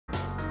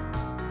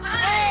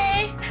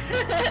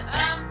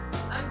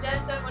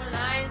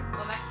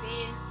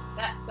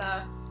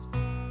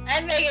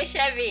Mega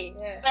Chevy,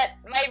 but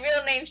my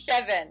real name's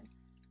Shevin.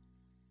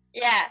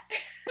 Yeah.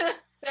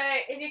 So,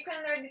 if you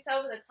couldn't already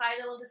tell with the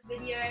title of this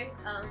video,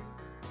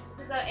 this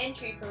is our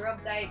entry for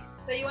Rob Dyke.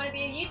 So you want to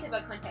be a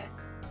YouTuber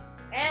contest.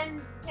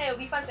 And, hey, it'll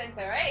be fun to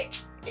enter, right?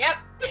 Yep.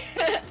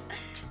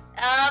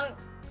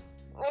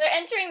 We're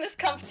entering this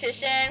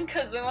competition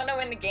because we want to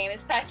win the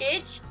gamers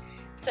package.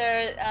 So,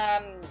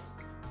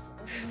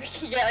 we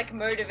can get like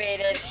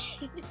motivated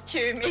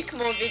to make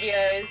more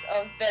videos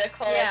of better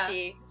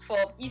quality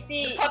for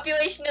the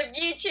population of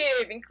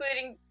YouTube,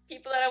 including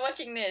people that are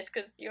watching this,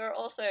 because you're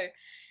also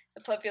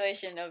the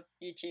population of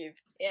YouTube.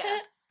 Yeah.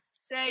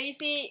 So you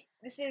see,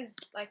 this is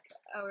like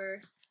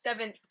our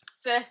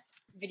first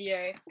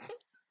video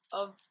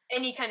of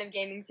any kind of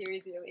gaming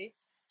series, really.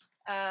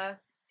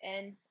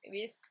 And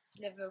we just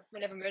were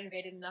never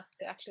motivated enough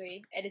to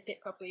actually edit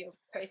it properly or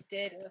post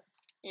it or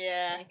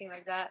anything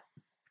like that.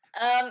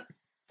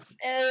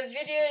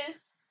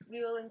 Videos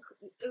we will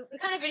the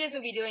kind of videos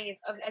we'll be doing is,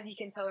 as you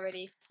can tell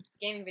already,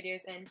 gaming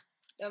videos, and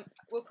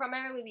we'll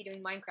primarily be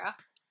doing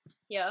Minecraft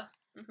here.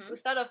 We'll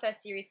start our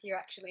first series here,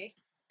 actually.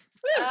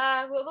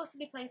 We'll also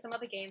be playing some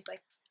other games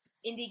like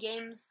indie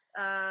games.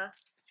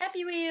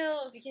 Happy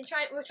Wheels.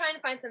 We're trying to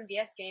find some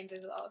DS games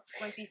as well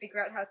once we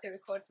figure out how to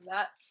record for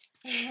that.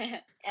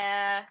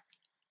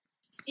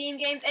 Steam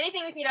games,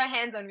 anything we can get our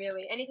hands on,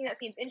 really. Anything that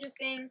seems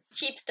interesting.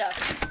 Cheap stuff.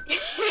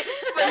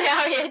 For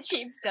now, yeah,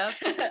 cheap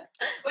stuff.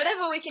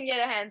 Whatever we can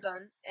get our hands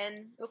on,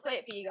 and we'll play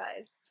it for you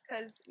guys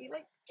because we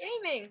like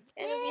gaming,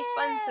 and it'll be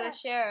fun to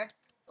share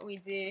what we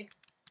do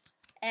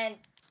and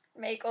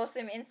make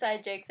awesome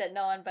inside jokes that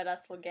no one but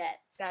us will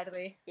get.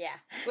 Sadly, yeah.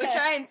 We'll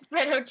try and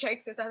spread our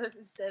jokes with others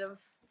instead of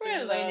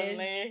we're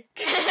lonely.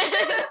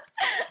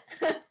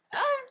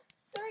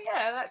 So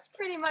yeah, that's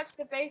pretty much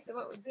the base of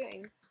what we're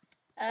doing.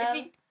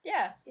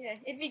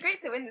 It'd be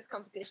great to win this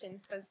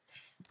competition because,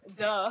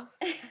 duh,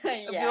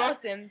 it'd be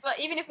awesome. But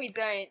even if we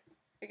don't,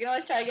 we can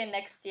always try again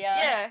next year.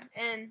 Yeah,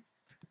 and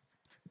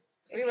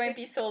we won't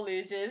be sore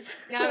losers.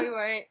 No, we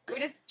won't. We'll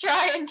just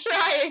try and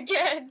try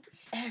again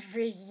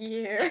every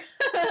year.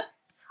 Forever.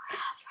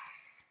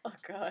 Oh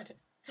God.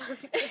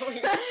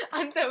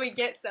 Until we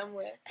get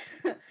somewhere.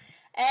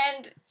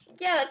 And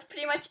yeah, that's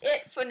pretty much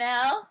it for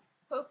now.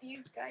 Hope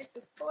you guys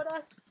support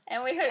us.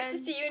 And we hope to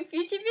see you in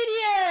future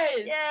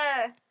videos.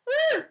 Yeah.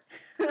 Woo!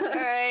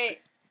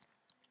 Alright.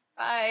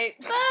 Bye.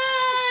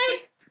 Bye!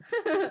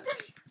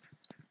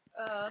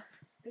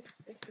 This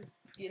is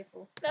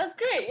beautiful. That was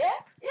great,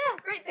 yeah? Yeah,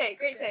 great day,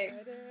 great day.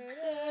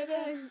 Oh,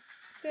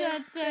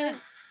 I'm dead!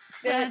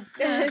 What?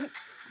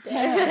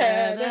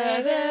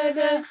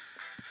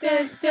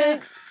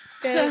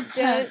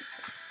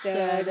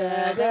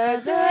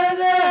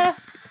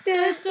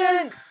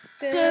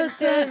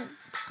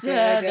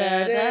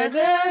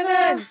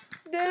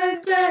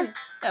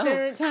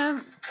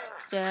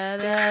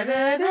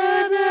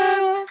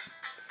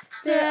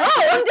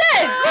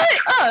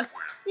 Oh,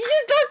 you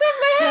just knocked off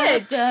my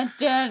head!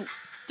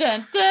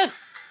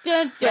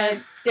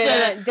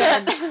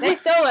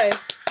 Nice solo.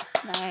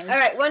 Nice.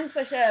 Alright, one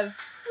for Shev.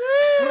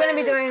 We're gonna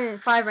be doing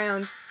 5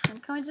 rounds.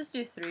 Can we just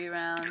do 3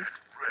 rounds?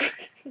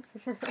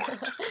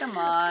 Come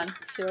on.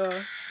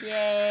 Sure.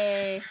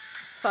 Yay.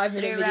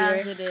 5-minute video. 3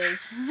 rounds it is.